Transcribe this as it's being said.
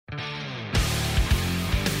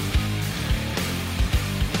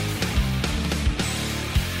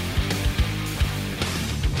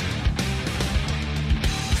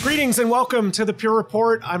Greetings and welcome to the Pure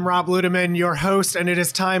Report. I'm Rob Ludeman, your host, and it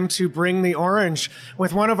is time to bring the orange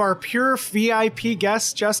with one of our Pure VIP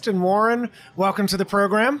guests, Justin Warren. Welcome to the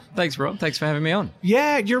program. Thanks, Rob. Thanks for having me on.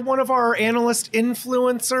 Yeah, you're one of our analyst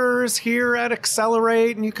influencers here at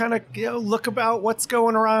Accelerate, and you kind of look about what's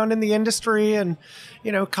going around in the industry and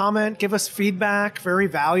comment, give us feedback. Very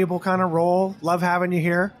valuable kind of role. Love having you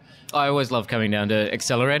here. I always love coming down to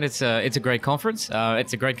Accelerate. It's a great conference.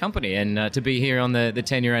 It's a great company, and to be here on the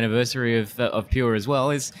 10-year anniversary of Pure as well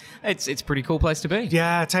it's a pretty cool place to be.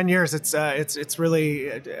 Yeah, 10 years. It's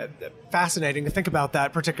really fascinating to think about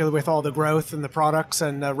that, particularly with all the growth and the products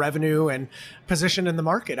and the revenue and position in the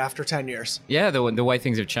market after 10 years. Yeah, the way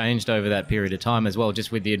things have changed over that period of time as well,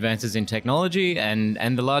 just with the advances in technology and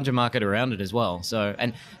the larger market around it as well. So,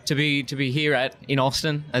 and to be here in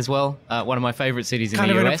Austin as well, one of my favorite cities in the US.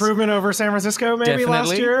 Kind of an improvement over San Francisco maybe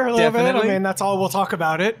last year a little bit. I mean, that's all we'll talk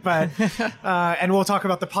about it, but and we'll talk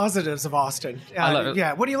about the positives of Austin.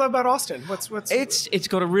 Yeah, what do you love about Austin? It's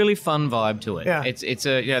got a really fun vibe to it. Yeah. It's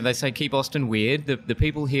they say keep Austin weird. The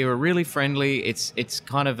people here are really friendly. It's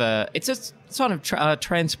kind of a sort of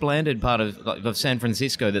transplanted part of San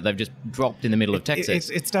Francisco that they've just dropped in the middle of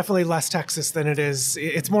Texas. It's definitely less Texas than it is.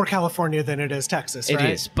 It's more California than it is Texas, right?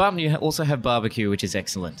 It is, but you also have barbecue, which is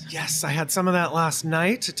excellent. Yes, I had some of that last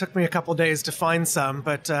night. It took me a couple days to find some,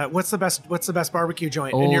 but what's the best barbecue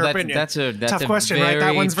joint in your opinion? That's a tough question, right?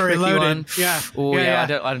 That one's very loaded. One. Yeah. Oh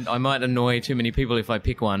yeah. I might annoy too many people if I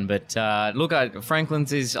pick one, but look,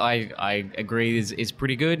 Franklin's I agree is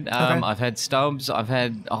pretty good. Okay. I've had Stubbs. I've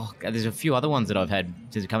had there's a few other ones that I've had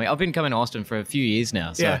since coming. I've been coming to Austin for a few years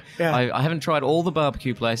now, so yeah. I haven't tried all the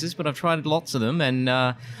barbecue places, but I've tried lots of them,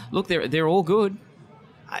 and look, they're all good.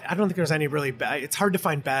 I don't think there's any really bad. It's hard to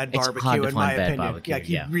find bad barbecue, in my opinion.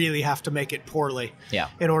 You really have to make it poorly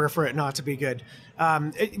in order for it not to be good.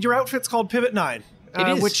 Your outfit's called Pivot 9.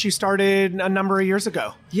 Which you started a number of years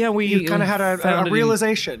ago. Yeah, you kind of had a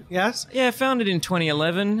realization, yes? Yeah, founded in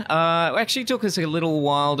 2011. It actually took us a little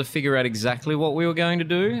while to figure out exactly what we were going to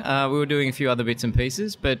do. We were doing a few other bits and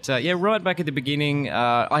pieces, but right back at the beginning,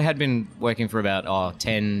 I had been working for about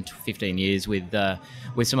 10 to 15 years with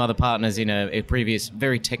some other partners in a previous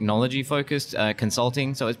very technology-focused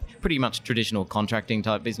consulting. So it's pretty much traditional contracting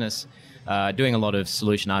type business, doing a lot of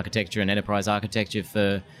solution architecture and enterprise architecture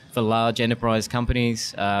for large enterprise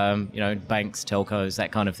companies, banks, telcos,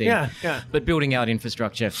 that kind of thing. Yeah. But building out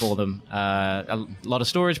infrastructure for them, a lot of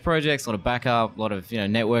storage projects, a lot of backup, a lot of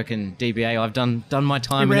network and DBA. I've done my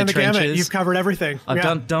time in the trenches. Gamut. You've covered everything.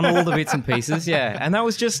 I've done all the bits and pieces. Yeah, and that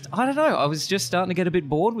was just I was just starting to get a bit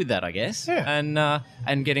bored with that, I guess. Yeah.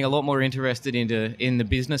 And getting a lot more interested in the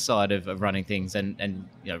business side of running things and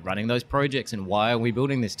running those projects and why are we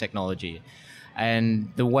building this technology.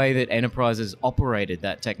 And the way that enterprises operated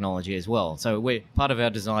that technology as well. So part of our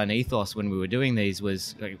design ethos when we were doing these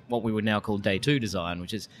was what we would now call day two design,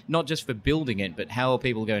 which is not just for building it, but how are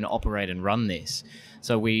people going to operate and run this?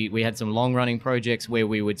 So we had some long-running projects where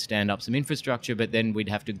we would stand up some infrastructure, but then we'd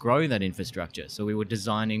have to grow that infrastructure. So we were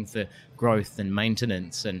designing for growth and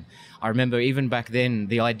maintenance. And I remember even back then,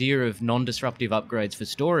 the idea of non-disruptive upgrades for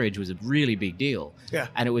storage was a really big deal. Yeah.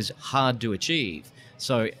 And it was hard to achieve.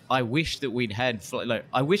 So I wish that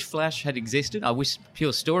I wish Flash had existed. I wish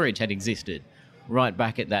Pure Storage had existed right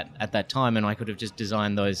back at that time, and I could have just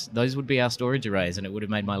designed those. Those would be our storage arrays, and it would have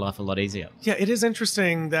made my life a lot easier. Yeah, it is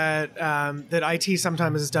interesting that that IT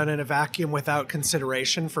sometimes is done in a vacuum without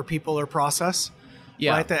consideration for people or process.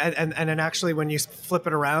 Yeah, right? And actually, when you flip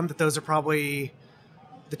it around, that those are probably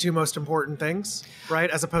the two most important things, right?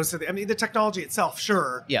 As opposed to the technology itself,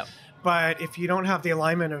 sure. Yeah. But if you don't have the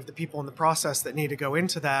alignment of the people in the process that need to go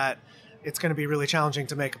into that, it's going to be really challenging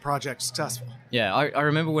to make a project successful. Yeah, I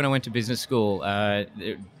remember when I went to business school,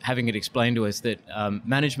 having it explained to us that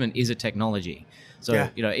management is a technology. So,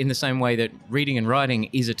 in the same way that reading and writing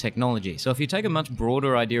is a technology. So if you take a much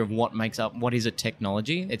broader idea of what makes up what is a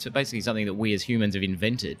technology, it's basically something that we as humans have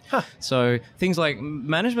invented. Huh. So things like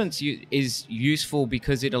management is useful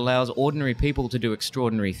because it allows ordinary people to do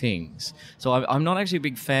extraordinary things. So I'm not actually a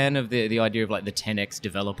big fan of the idea of like the 10x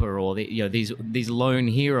developer or these lone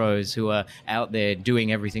heroes who are out there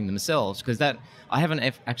doing everything themselves, because that I haven't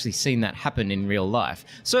actually seen that happen in real life.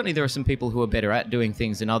 Certainly there are some people who are better at doing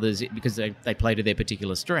things than others because they play to their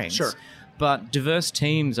particular strengths. Sure. But diverse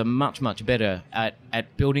teams are much, much better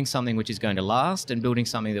at building something which is going to last and building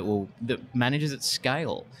something that manages at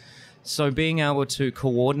scale. So being able to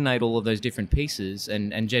coordinate all of those different pieces,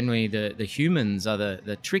 and generally the humans are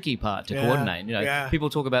the tricky part to coordinate. People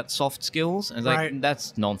talk about soft skills, and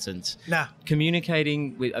that's nonsense. Nah.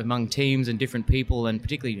 Communicating among teams and different people, and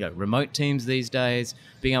particularly remote teams these days,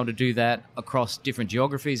 being able to do that across different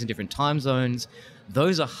geographies and different time zones,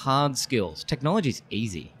 those are hard skills. Technology's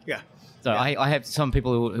easy. Yeah. So I have some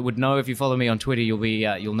people who would know, if you follow me on Twitter,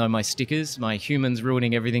 you'll know my stickers, my humans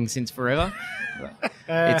ruining everything since forever.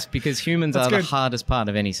 It's because humans are the hardest part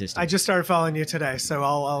of any system. I just started following you today, so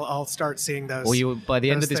I'll start seeing those. Or by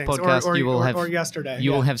the end of this podcast, you will have. Or yesterday,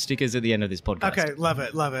 you will have stickers at the end of this podcast. Okay, love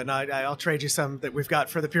it. And I'll trade you some that we've got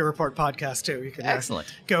for the Peer Report podcast too. You can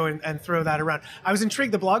excellent go and throw that around. I was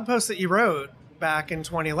intrigued. The blog post that you wrote back in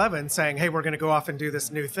 2011, saying, "Hey, we're going to go off and do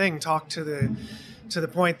this new thing." Talk to the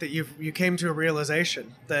point that you came to a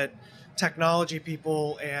realization that technology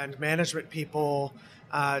people and management people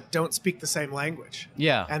don't speak the same language.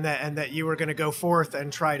 Yeah. And that you were going to go forth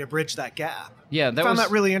and try to bridge that gap. Yeah, I found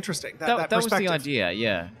that really interesting. That was the idea.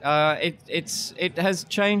 Yeah, it has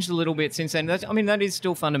changed a little bit since then. That is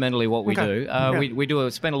still fundamentally what we do.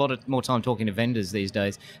 We spend a lot more time talking to vendors these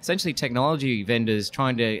days. Essentially, technology vendors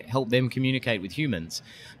trying to help them communicate with humans,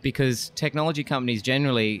 because technology companies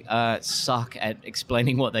generally suck at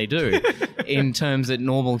explaining what they do in terms that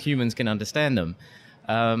normal humans can understand them.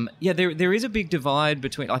 There is a big divide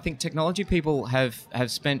between. I think technology people have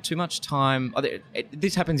spent too much time.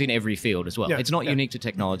 This happens in every field as well. Yeah, it's not unique to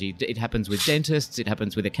technology. It happens with dentists. It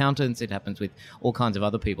happens with accountants. It happens with all kinds of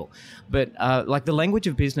other people. But the language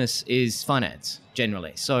of business is finance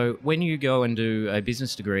generally. So when you go and do a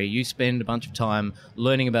business degree, you spend a bunch of time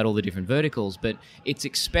learning about all the different verticals. But it's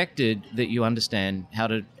expected that you understand how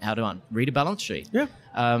to read a balance sheet. Yeah.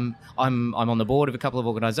 I'm on the board of a couple of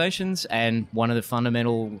organizations, and one of the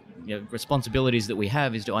fundamental responsibilities that we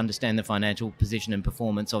have is to understand the financial position and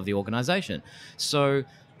performance of the organization. So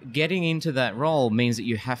getting into that role means that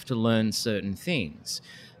you have to learn certain things.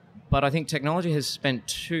 But I think technology has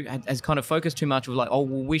kind of focused too much of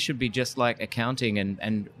we should be just like accounting,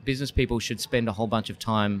 and business people should spend a whole bunch of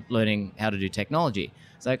time learning how to do technology.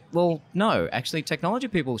 It's like, well, no, actually technology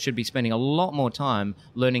people should be spending a lot more time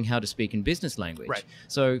learning how to speak in business language. Right.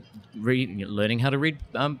 So learning how to read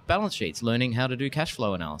balance sheets, learning how to do cash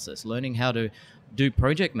flow analysis, learning how to do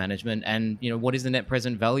project management, and what is the net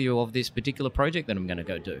present value of this particular project that I'm going to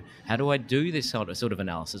go do? How do I do this sort of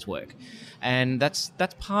analysis work? And that's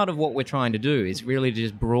part of what we're trying to do, is really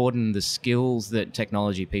just broaden the skills that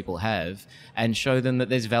technology people have and show them that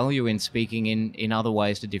there's value in speaking in other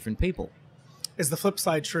ways to different people. Is the flip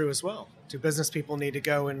side true as well? Do business people need to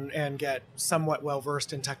go and get somewhat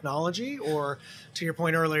well-versed in technology? Or to your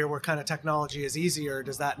point earlier, where kind of technology is easier,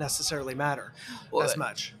 does that necessarily matter as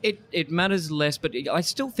much? It matters less, but I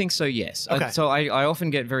still think so, yes. Okay. I often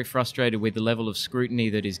get very frustrated with the level of scrutiny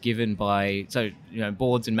that is given by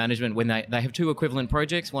boards and management when they have two equivalent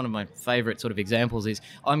projects. One of my favorite sort of examples is,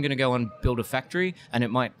 I'm going to go and build a factory, and it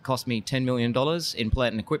might cost me $10 million in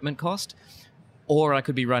plant and equipment cost. Or I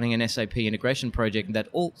could be running an SAP integration project that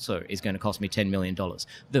also is going to cost me $10 million.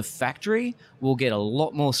 The factory will get a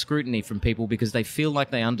lot more scrutiny from people because they feel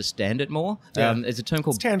like they understand it more. Yeah. There's a term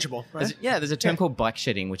called... It's tangible, right? There's a term called bike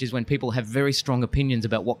shedding, which is when people have very strong opinions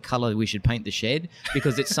about what color we should paint the shed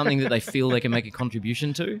because it's something that they feel they can make a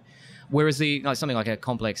contribution to. Whereas something like a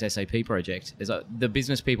complex SAP project, the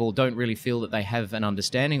business people don't really feel that they have an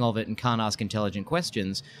understanding of it and can't ask intelligent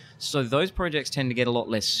questions. So those projects tend to get a lot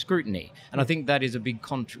less scrutiny. And I think that is a big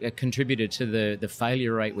contributor to the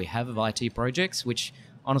failure rate we have of IT projects, which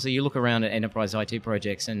honestly, you look around at enterprise IT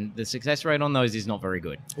projects and the success rate on those is not very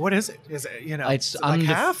good. What is it? Is it, it's under,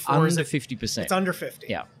 like half? Under 50%. It's under 50.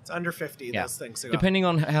 Yeah. It's under 50, yeah. Those things. Depending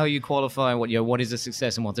on how you qualify what is a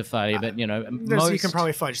success and what's a failure, but you can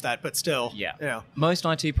probably fudge that, but still. Yeah. Most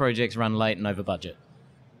IT projects run late and over budget.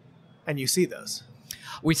 And you see those.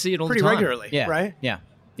 We see it all pretty the time. Regularly, right? Yeah.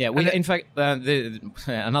 Yeah, in fact,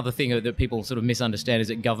 another thing that people sort of misunderstand is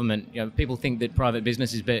that government, people think that private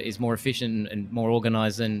business is more efficient and more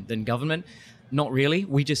organized than government. Not really.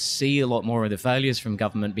 We just see a lot more of the failures from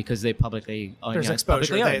government because they're publicly owned. There's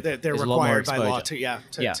exposure. They're required by law to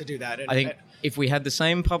do that. And I think if we had the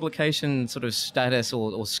same publication sort of status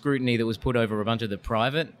or scrutiny that was put over a bunch of the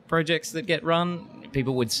private projects that get run,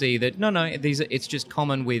 people would see that, it's just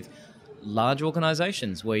common with large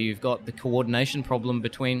organizations where you've got the coordination problem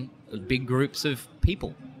between big groups of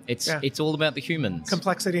people. It's all about the humans.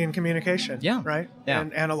 Complexity and communication. Yeah. Right? Yeah.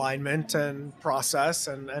 And alignment and process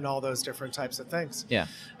and all those different types of things. Yeah.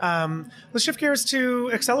 Let's shift gears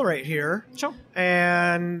to Accelerate here. Sure.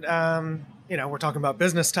 And, we're talking about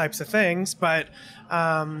business types of things, but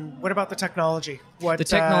what about the technology? The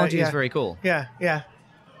technology is very cool. Yeah.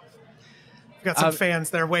 We've got some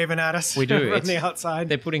fans there waving at us. We do. From the outside.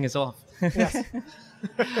 They're putting us off. Yes.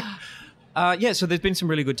 So there's been some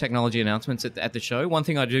really good technology announcements at the show. One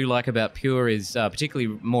thing I do like about Pure is,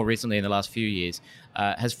 particularly more recently in the last few years,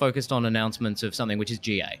 has focused on announcements of something which is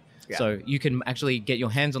GA. Yeah. So you can actually get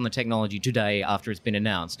your hands on the technology today after it's been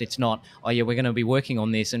announced. It's not, we're going to be working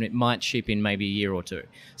on this and it might ship in maybe a year or two.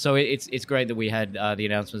 So it's great that we had the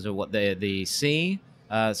announcements of what the C,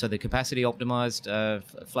 so the capacity optimized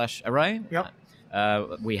flash array. Yep.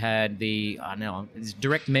 We had the is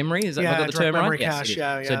direct memory. Is that I got the term right? Cache,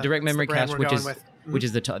 yes, So direct memory cache, which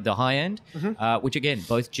is the high end, which again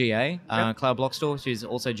both GA, Cloud Block Store, which is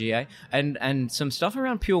also GA, and some stuff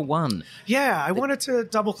around Pure One. Yeah, I wanted to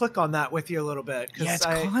double click on that with you a little bit. Yeah, it's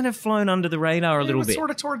kind of flown under the radar a little bit. Sort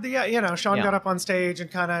of toward the Sean got up on stage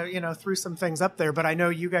and kind of threw some things up there, but I know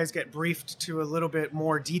you guys get briefed to a little bit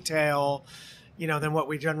more detail than what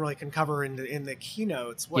we generally can cover in the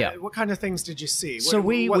keynotes. What kind of things did you see?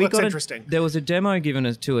 What looks interesting? There was a demo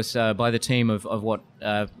given to us by the team of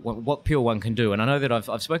what Pure One can do, and I know that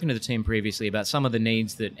I've spoken to the team previously about some of the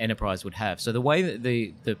needs that enterprise would have. So the way that the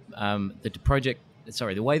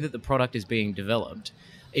way that the product is being developed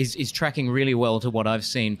is tracking really well to what I've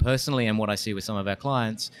seen personally and what I see with some of our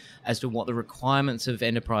clients as to what the requirements of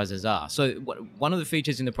enterprises are. So one of the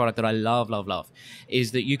features in the product that I love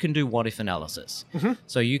is that you can do what-if analysis. Mm-hmm.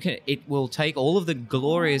 So it will take all of the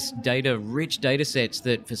glorious rich data sets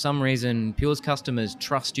that for some reason Pure's customers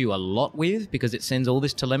trust you a lot with because it sends all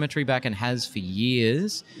this telemetry back and has for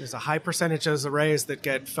years. There's a high percentage of arrays that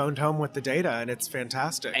get phoned home with the data, and it's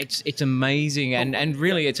fantastic. It's amazing, and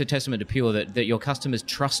really it's a testament to Pure that your customers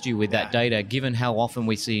trust you with that data, given how often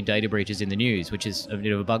we see data breaches in the news, which is a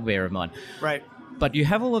bit of a bugbear of mine. Right. But you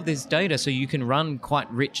have all of this data, so you can run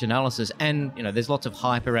quite rich analysis, and there's lots of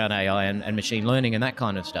hype around AI and machine learning and that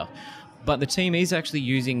kind of stuff. But the team is actually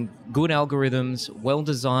using good algorithms,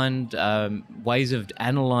 well-designed ways of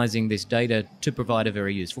analyzing this data to provide a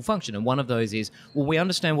very useful function. And one of those is, we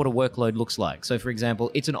understand what a workload looks like. So, for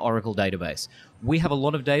example, it's an Oracle database. We have a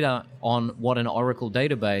lot of data on what an Oracle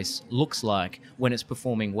database looks like when it's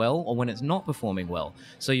performing well or when it's not performing well.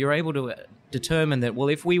 So you're able to determine that,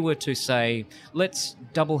 if we were to say, let's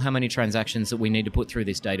double how many transactions that we need to put through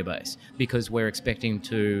this database because we're expecting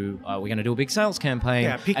to, we're going to do a big sales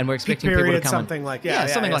campaign and we're expecting people to come something like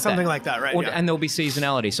that, right? And there'll be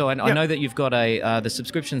seasonality. So I know that you've got the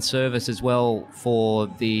subscription service as well for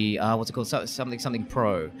the, what's it called, something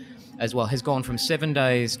Pro as well, has gone from 7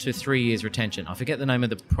 days to 3 years retention. I forget the name of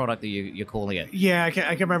the product that you're calling it. Yeah, I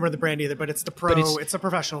can't remember the brand either, but it's the Pro. It's a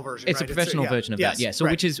professional version. It's a professional version of that. Yeah. So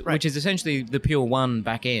which is essentially the Pure One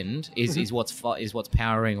back end is what's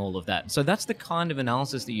powering all of that. So that's the kind of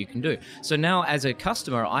analysis that you can do. So now as a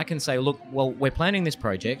customer, I can say, look, we're planning this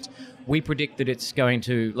project. We predict that it's going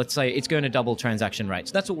to, let's say, it's going to double transaction rates.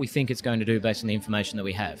 That's what we think it's going to do based on the information that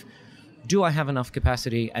we have. Do I have enough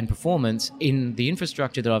capacity and performance in the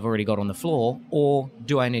infrastructure that I've already got on the floor, or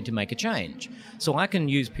do I need to make a change? So I can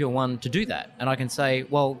use Pure One to do that. And I can say,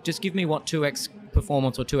 just give me what 2x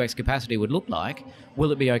performance or 2x capacity would look like.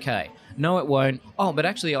 Will it be okay? No, it won't. But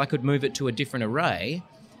actually I could move it to a different array.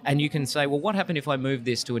 And you can say, what happened if I move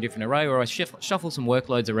this to a different array, or I shuffle some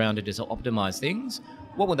workloads around to just optimize things?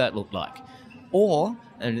 What would that look like? Or,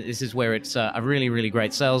 and this is where it's a really, really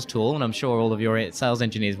great sales tool, and I'm sure all of your sales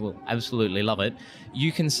engineers will absolutely love it,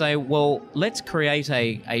 you can say, let's create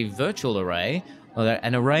a virtual array, or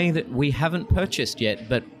an array that we haven't purchased yet,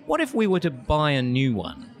 but what if we were to buy a new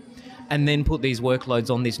one? And then put these workloads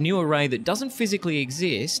on this new array that doesn't physically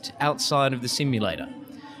exist outside of the simulator.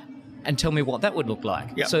 And tell me what that would look like.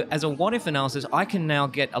 Yep. So as a what-if analysis, I can now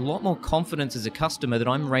get a lot more confidence as a customer that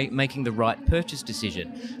I'm making the right purchase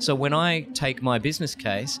decision. So when I take my business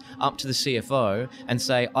case up to the CFO and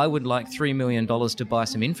say, I would like $3 million to buy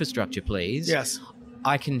some infrastructure, please. Yes.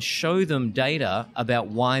 I can show them data about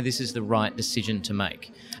why this is the right decision to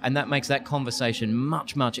make. And that makes that conversation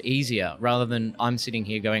much, much easier, rather than I'm sitting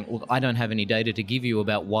here going, I don't have any data to give you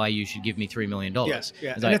about why you should give me $3 million. Yes,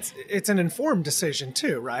 yeah. And it's an informed decision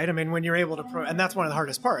too, right? I mean, when you're able to, and that's one of the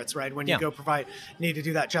hardest parts, right? When you need to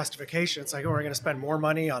do that justification, it's like, we're going to spend more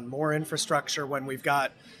money on more infrastructure when we've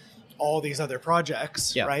got all these other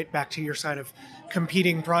projects, right? Back to your side of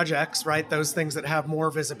competing projects, right? Those things that have more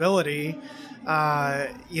visibility,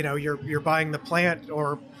 you're buying the plant,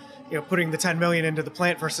 or putting the 10 million into the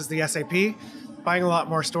plant versus the SAP, buying a lot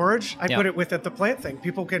more storage. I put it with the plant thing.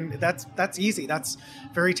 People can, that's easy. That's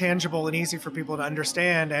very tangible and easy for people to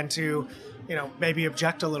understand and to, maybe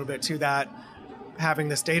object a little bit to that having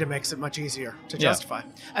this data makes it much easier to justify.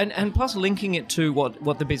 And plus linking it to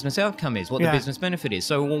what the business outcome is, what the business benefit is.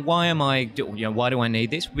 So why do I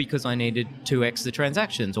need this? Because I needed 2x the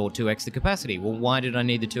transactions or 2x the capacity. Well, why did I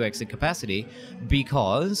need the 2x the capacity?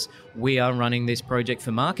 Because we are running this project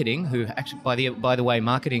for marketing, who actually, by the way,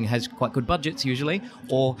 marketing has quite good budgets usually,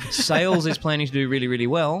 or sales is planning to do really, really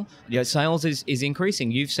well. Sales is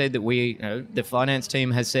increasing. You've said that the finance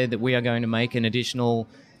team has said that we are going to make an additional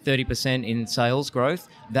 30% in sales growth.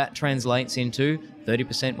 That translates into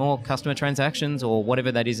 30% more customer transactions or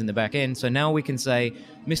whatever that is in the back end. So now we can say,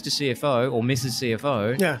 Mr. CFO or Mrs.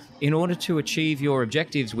 CFO, in order to achieve your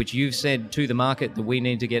objectives, which you've said to the market that we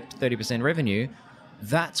need to get 30% revenue,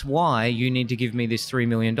 that's why you need to give me this $3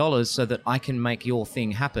 million so that I can make your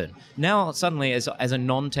thing happen. Now, suddenly, as a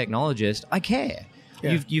non-technologist, I care.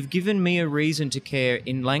 Yeah. You've given me a reason to care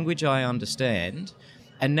in language I understand.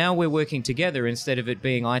 And now we're working together instead of it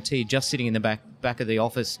being IT just sitting in the back of the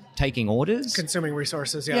office taking orders. Consuming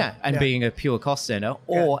resources, and being a pure cost center,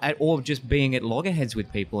 or just being at loggerheads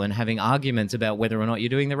with people and having arguments about whether or not you're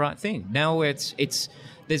doing the right thing. Now it's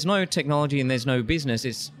there's no technology and there's no business.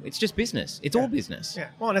 It's just business. It's all business. Yeah.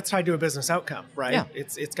 Well, and it's tied to a business outcome, right? Yeah.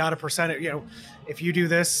 It's got a percentage. If you do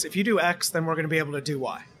this, if you do X, then we're going to be able to do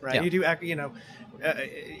Y, right? Yeah. You do X,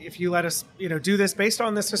 if you let us, do this based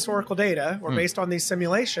on this historical data or based on these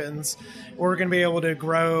simulations, we're going to be able to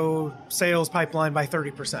grow sales pipeline by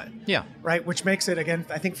 30%. Yeah. Right. Which makes it, again,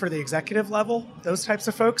 I think for the executive level, those types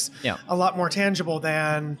of folks, a lot more tangible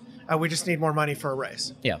than we just need more money for a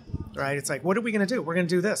raise. Yeah. Right. It's like, what are we going to do? We're going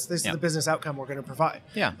to do this. This is the business outcome we're going to provide.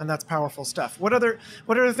 Yeah. And that's powerful stuff. What other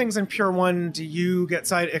things in Pure One do you get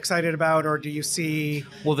excited about, or do you see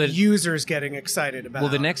users getting excited about?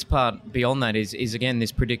 Well, the next part beyond that is again,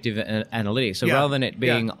 this predictive analytics. So rather than it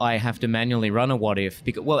being, I have to manually run a what if,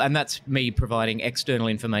 and that's me providing external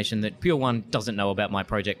information that Pure One doesn't know about my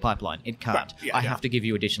project pipeline. It can't. Right. I have to give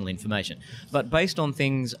you additional information. But based on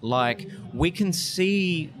things like we can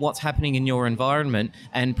see what's happening in your environment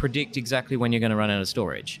and predict exactly when you're going to run out of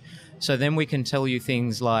storage. So then we can tell you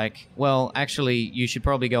things like, well, actually, you should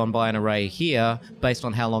probably go and buy an array here based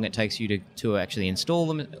on how long it takes you to actually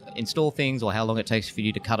install things, or how long it takes for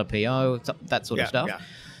you to cut a PO, that sort of stuff. Yeah.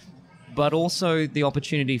 But also the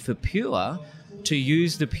opportunity for Pure to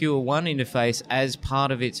use the Pure One interface as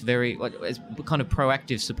part of its as kind of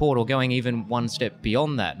proactive support, or going even one step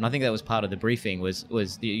beyond that. And I think that was part of the briefing was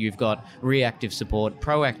you've got reactive support,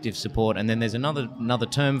 proactive support, and then there's another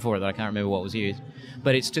term for it that I can't remember what was used.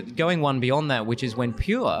 But it's going one beyond that, which is when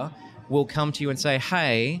Pure will come to you and say,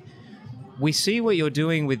 hey, we see what you're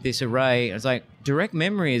doing with this array. It's like, direct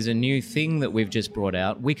memory is a new thing that we've just brought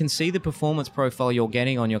out. We can see the performance profile you're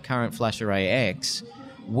getting on your current flash array X.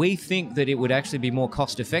 We think that it would actually be more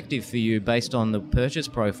cost effective for you based on the purchase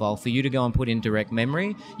profile for you to go and put in direct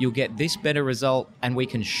memory. You'll get this better result, and we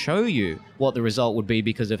can show you what the result would be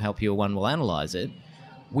because of how Pure One will analyze it.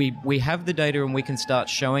 We have the data, and we can start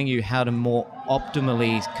showing you how to more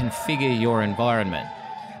optimally configure your environment.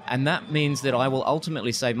 And that means that I will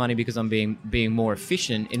ultimately save money because I'm being more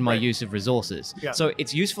efficient in my use of resources. Yeah. So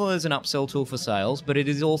it's useful as an upsell tool for sales, but it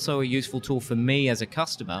is also a useful tool for me as a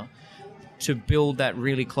customer to build that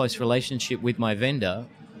really close relationship with my vendor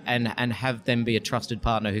and have them be a trusted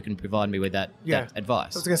partner who can provide me with that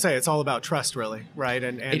advice. I was going to say, it's all about trust, really, right?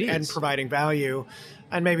 And providing value.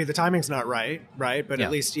 And maybe the timing's not right? But at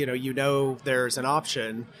least, there's an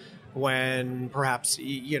option when perhaps,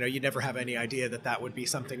 you never have any idea that would be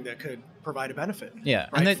something that could provide a benefit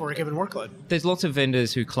for a given workload. There's lots of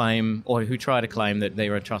vendors who claim, or who try to claim, that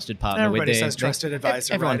they're a trusted partner. Everybody says trusted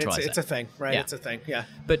advisor. Everyone tries it. It's a thing, right? It's a thing,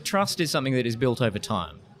 But trust is something that is built over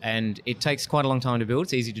time. And it takes quite a long time to build.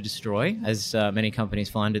 It's easy to destroy, as many companies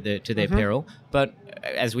find to their peril. But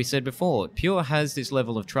as we said before, Pure has this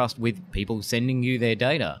level of trust with people sending you their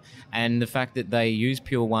data, and the fact that they use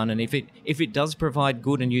Pure One, and if it does provide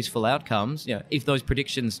good and useful outcomes, if those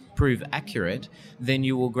predictions prove accurate, then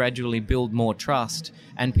you will gradually build more trust,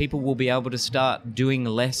 and people will be able to start doing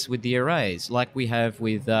less with the arrays, like we have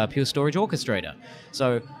with Pure Storage Orchestrator.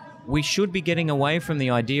 So we should be getting away from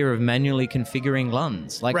the idea of manually configuring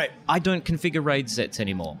LUNs. I don't configure RAID sets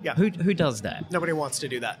anymore. Yeah. Who does that? Nobody wants to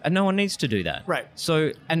do that. And no one needs to do that. Right.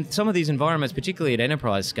 So, and some of these environments, particularly at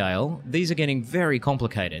enterprise scale, these are getting very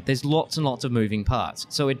complicated. There's lots and lots of moving parts.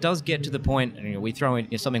 So it does get to the point, we throw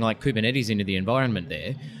in something like Kubernetes into the environment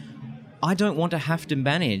there. I don't want to have to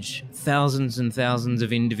manage thousands and thousands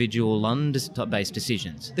of individual London-based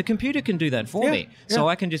decisions. The computer can do that for me. So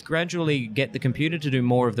I can just gradually get the computer to do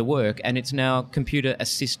more of the work, and it's now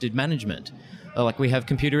computer-assisted management. Like we have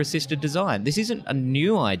computer-assisted design. This isn't a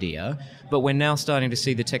new idea, but we're now starting to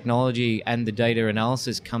see the technology and the data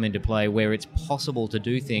analysis come into play where it's possible to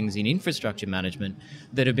do things in infrastructure management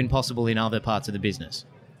that have been possible in other parts of the business.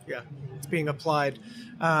 Yeah, it's being applied.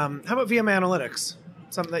 How about VM Analytics?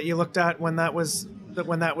 Something that you looked at when that was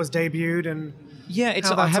debuted, and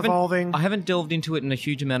how that's evolving? I haven't delved into it in a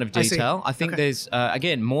huge amount of detail. I think there's,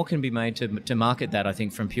 again, more can be made to market that, I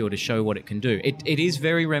think, from Pure to show what it can do. It is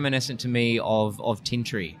very reminiscent to me of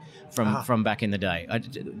Tintri from back in the day,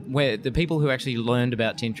 where the people who actually learned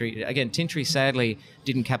about Tintri, again, Tintri sadly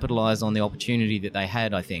didn't capitalize on the opportunity that they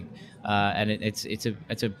had, I think. And it's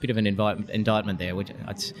a bit of an indictment there, which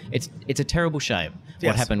it's a terrible shame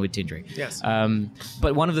what happened with Tintri. Yes.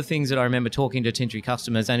 But one of the things that I remember talking to Tintri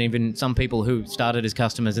customers, and even some people who started as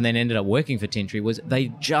customers and then ended up working for Tintri, was they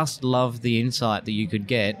just loved the insight that you could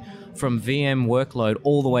get from VM workload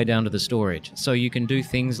all the way down to the storage. So you can do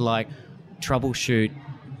things like troubleshoot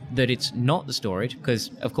that it's not the storage, because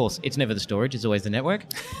of course it's never the storage, it's always the network.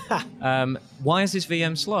 Why is this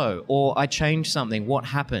VM slow? Or I changed something, what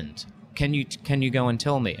happened? Can you go and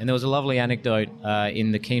tell me? And there was a lovely anecdote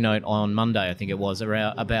in the keynote on Monday, I think it was,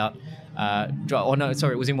 about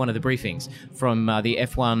it was in one of the briefings from the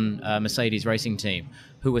F1 Mercedes racing team,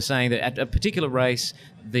 who were saying that at a particular race,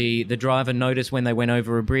 the driver noticed when they went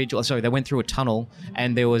over a bridge, they went through a tunnel,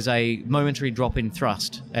 and there was a momentary drop in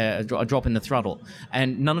thrust, a drop in the throttle,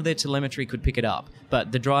 and none of their telemetry could pick it up.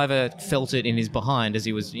 But the driver felt it in his behind as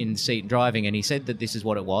he was in the seat driving, and he said that this is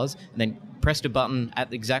what it was, and then pressed a button at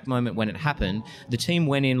the exact moment when it happened. The team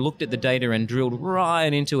went in, looked at the data, and drilled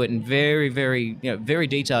right into it, and very, very, very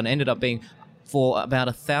detailed, and ended up being, for about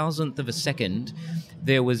 1,000th of a second,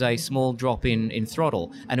 there was a small drop in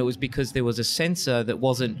throttle, and it was because there was a sensor that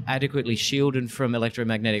wasn't adequately shielded from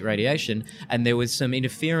electromagnetic radiation, and there was some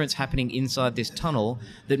interference happening inside this tunnel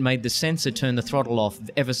that made the sensor turn the throttle off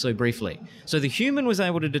ever so briefly. So the human was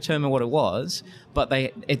able to determine what it was, but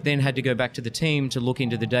it then had to go back to the team to look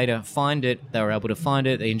into the data, find it. They were able to find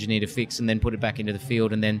it, they engineered a fix, and then put it back into the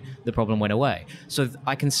field, and then the problem went away. So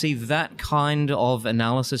I can see that kind of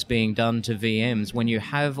analysis being done to VMs when you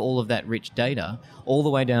have all of that rich data all the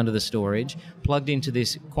way down to the storage, plugged into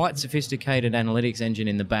this quite sophisticated analytics engine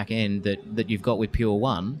in the back end that you've got with Pure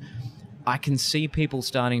One. I can see people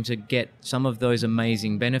starting to get some of those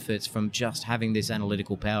amazing benefits from just having this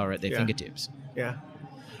analytical power at their fingertips.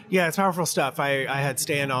 Yeah, it's powerful stuff. I had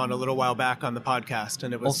Stan on a little while back on the podcast,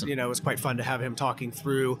 and it was awesome. It was quite fun to have him talking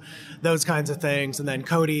through those kinds of things. And then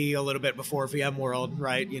Cody a little bit before VMworld,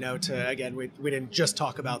 right? We didn't just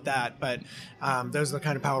talk about that, but those are the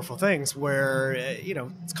kind of powerful things where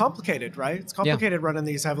it's complicated, right? It's complicated running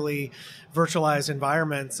these heavily virtualized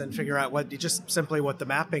environments and figure out what the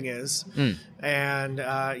mapping is. And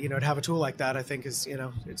to have a tool like that, I think is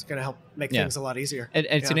it's going to help make things a lot easier.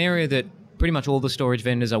 It's an area that pretty much all the storage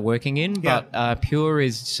vendors are working in, but Pure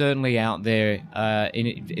is certainly out there.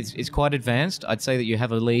 It's quite advanced. I'd say that you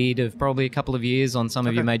have a lead of probably a couple of years on some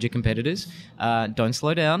of your major competitors. Don't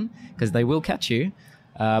slow down, because they will catch you.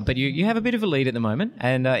 But you have a bit of a lead at the moment,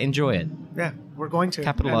 and enjoy it. Yeah, we're going to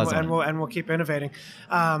capitalize on it. And we'll keep innovating.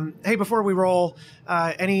 Hey, before we roll,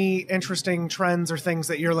 any interesting trends or things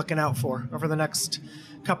that you're looking out for over the next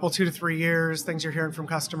couple 2 to 3 years? Things you're hearing from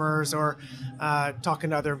customers, or talking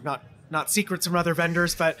to other not secrets from other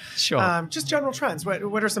vendors, but just general trends.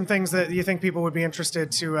 What are some things that you think people would be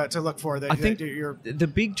interested to look for? I think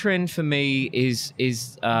the big trend for me is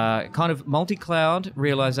kind of multi-cloud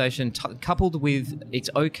realization coupled with it's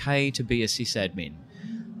okay to be a sysadmin.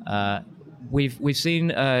 We've seen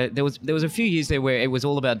there was a few years there where it was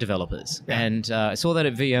all about developers, and I saw that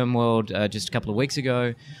at VMworld just a couple of weeks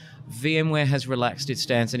ago. VMware has relaxed its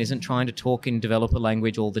stance and isn't trying to talk in developer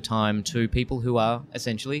language all the time to people who are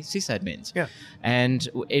essentially sysadmins. And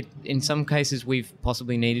in some cases, we've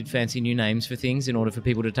possibly needed fancy new names for things in order for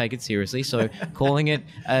people to take it seriously. So calling it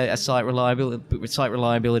a site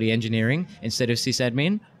reliability engineering instead of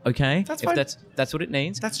sysadmin, okay, that's if fine. That's what it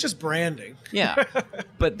needs. That's just branding. Yeah.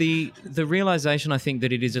 But the realization, I think,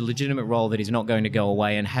 that it is a legitimate role that is not going to go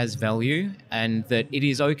away and has value, and that it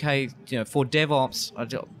is okay, for DevOps.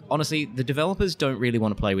 Honestly, the developers don't really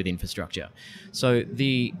want to play with infrastructure. So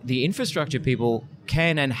the infrastructure people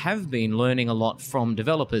can and have been learning a lot from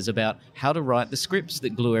developers about how to write the scripts that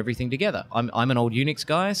glue everything together. I'm an old Unix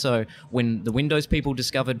guy, so when the Windows people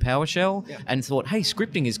discovered PowerShell and thought, hey,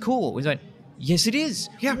 scripting is cool, we was like, Yes, it is.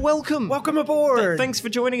 Yeah. Welcome aboard. Thanks for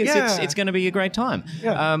joining us. Yeah. It's going to be a great time.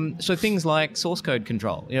 Yeah. So things like source code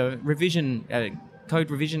control, revision,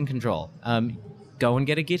 code revision control. Go and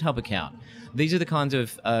get a GitHub account. These are the kinds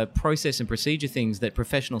of process and procedure things that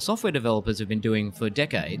professional software developers have been doing for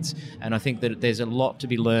decades, and I think that there's a lot to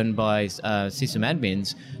be learned by system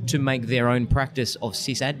admins to make their own practice of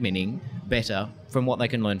sysadmining better from what they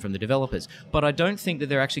can learn from the developers. But I don't think that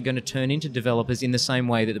they're actually going to turn into developers in the same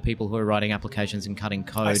way that the people who are writing applications and cutting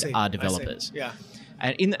code are developers. Yeah.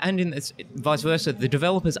 And in this, vice versa, the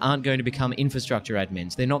developers aren't going to become infrastructure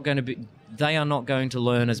admins. They are not going to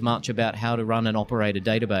learn as much about how to run and operate a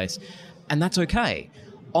database, and that's okay.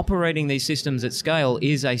 Operating these systems at scale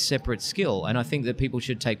is a separate skill, and I think that people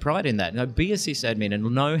should take pride in that. Be a sysadmin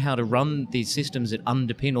and know how to run these systems that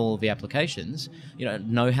underpin all of the applications.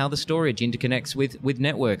 Know how the storage interconnects with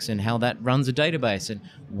networks and how that runs a database and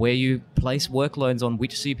where you place workloads on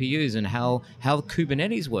which CPUs and how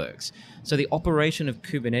Kubernetes works. So the operation of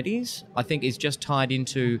Kubernetes, I think, is just tied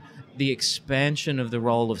into the expansion of the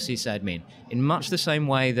role of sysadmin in much the same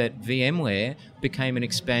way that VMware became an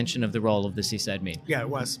expansion of the role of the sysadmin. Yeah, it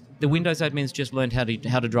was. The Windows admins just learned how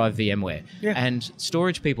to drive VMware, and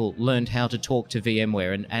storage people learned how to talk to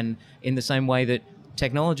VMware, and in the same way that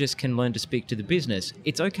technologists can learn to speak to the business,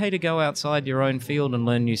 it's okay to go outside your own field and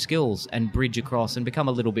learn new skills and bridge across and become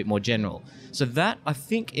a little bit more general. So that, I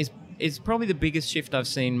think, is probably the biggest shift I've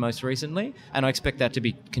seen most recently, and I expect that to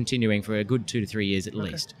be continuing for a good 2 to 3 years at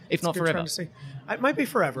least, if not forever. It might be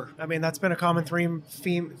forever. I mean, that's been a common theme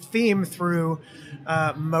through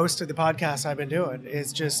most of the podcasts I've been doing.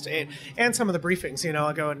 Is just and some of the briefings.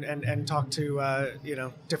 I go and talk to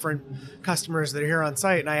different customers that are here on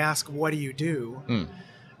site, and I ask, "What do you do?"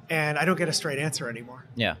 And I don't get a straight answer anymore.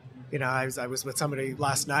 Yeah. I was with somebody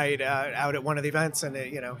last night out at one of the events, and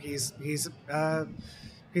he's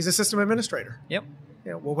a system administrator. Yep.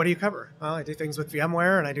 Well, what do you cover? Well, I do things with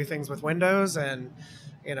VMware and I do things with Windows, and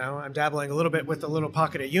I'm dabbling a little bit with the little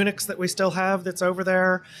pocket of Unix that we still have that's over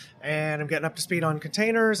there, and I'm getting up to speed on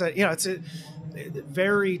containers. It's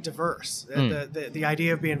very diverse. The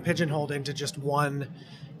idea of being pigeonholed into just one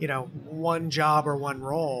job or one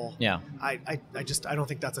role. Yeah. I don't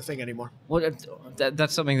think that's a thing anymore. Well,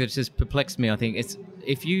 that's something that's just perplexed me. I think it's,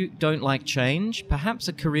 if you don't like change, perhaps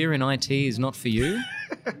a career in IT is not for you.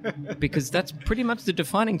 Because that's pretty much the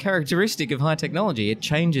defining characteristic of high technology. It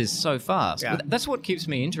changes so fast. Yeah. That's what keeps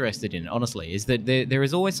me interested in it, honestly, is that there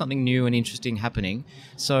is always something new and interesting happening.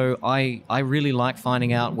 So I really like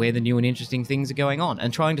finding out where the new and interesting things are going on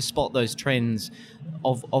and trying to spot those trends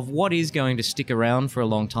of what is going to stick around for a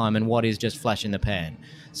long time and what is just flash in the pan.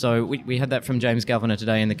 So we had that from James Governor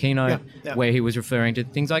today in the keynote, where he was referring to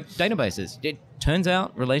things like databases. It turns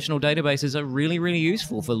out relational databases are really, really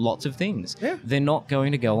useful for lots of things. Yeah. They're not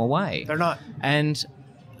going to go away. They're not. And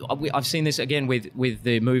I've seen this again with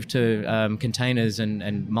the move to containers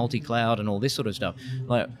and multi-cloud and all this sort of stuff.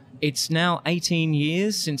 Like, it's now 18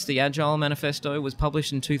 years since the Agile Manifesto was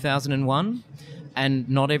published in 2001. And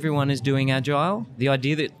not everyone is doing Agile. The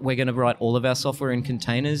idea that we're going to write all of our software in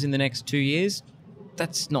containers in the next 2 years,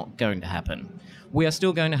 that's not going to happen. We are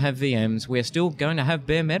still going to have VMs. We're still going to have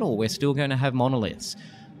bare metal. We're still going to have monoliths.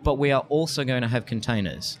 But we are also going to have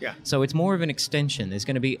containers. Yeah. So it's more of an extension. There's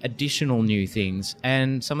going to be additional new things.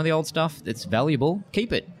 And some of the old stuff that's valuable,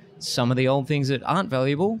 keep it. Some of the old things that aren't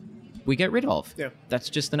valuable, we get rid of. Yeah. That's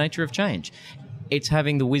just the nature of change. It's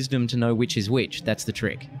having the wisdom to know which is which. That's the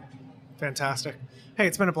trick. Fantastic. Hey,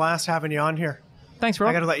 it's been a blast having you on here. Thanks,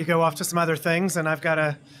 Rob. I got to let you go off to some other things, and I've got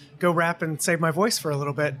to go rap and save my voice for a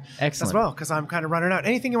little bit. Excellent. As well, because I'm kind of running out.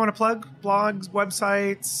 Anything you want to plug? Blogs,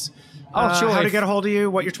 websites? Sure. How to get a hold of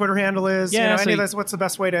you? What your Twitter handle is? Yeah, any of this? What's the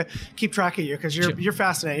best way to keep track of you? Because you're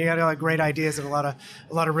fascinating. You got great ideas and a lot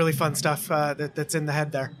of really fun stuff that's in the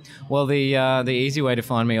head there. Well, the easy way to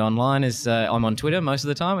find me online is I'm on Twitter most of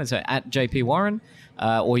the time. It's at JP Warren.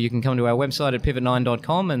 Or you can come to our website at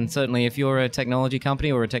pivot9.com, and certainly if you're a technology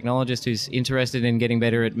company or a technologist who's interested in getting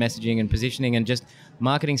better at messaging and positioning and just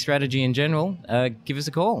marketing strategy in general, give us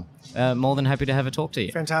a call. More than happy to have a talk to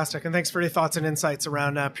you. Fantastic. And thanks for your thoughts and insights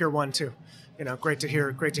around Pure One too. Great to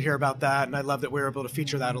hear about that, and I love that we were able to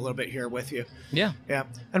feature that a little bit here with you. Yeah.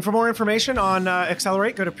 And for more information on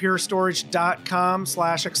Accelerate, go to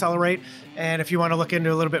purestorage.com/accelerate. And if you want to look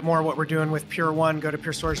into a little bit more what we're doing with Pure One, go to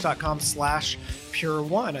purestorage.com/Pure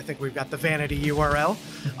One. I think we've got the vanity URL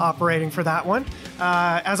operating for that one.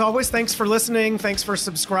 As always, thanks for listening, thanks for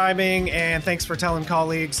subscribing, and thanks for telling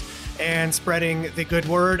colleagues and spreading the good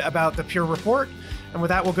word about the Pure Report. And with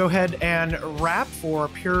that, we'll go ahead and wrap. For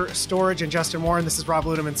Pure Storage and Justin Warren, this is Rob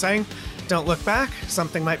Ludeman saying, don't look back,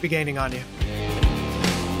 something might be gaining on you.